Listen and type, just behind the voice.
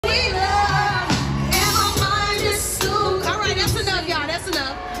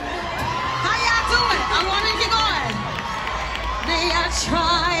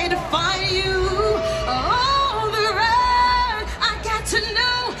try to find you all the road. I got to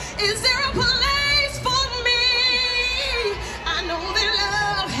know, is there a place for me? I know that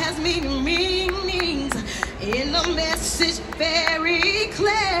love has many meanings, in the message very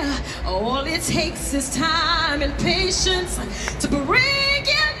clear. All it takes is time and patience to bring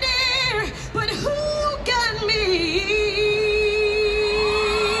you near. But who got me?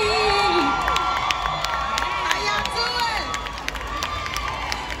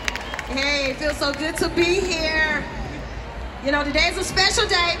 Hey, it feels so good to be here. You know, today's a special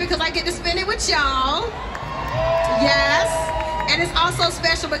day because I get to spend it with y'all. Yes. And it's also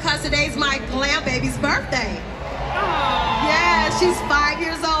special because today's my glam baby's birthday. Yeah, she's 5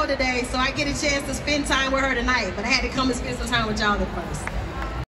 years old today, so I get a chance to spend time with her tonight. But I had to come and spend some time with y'all first.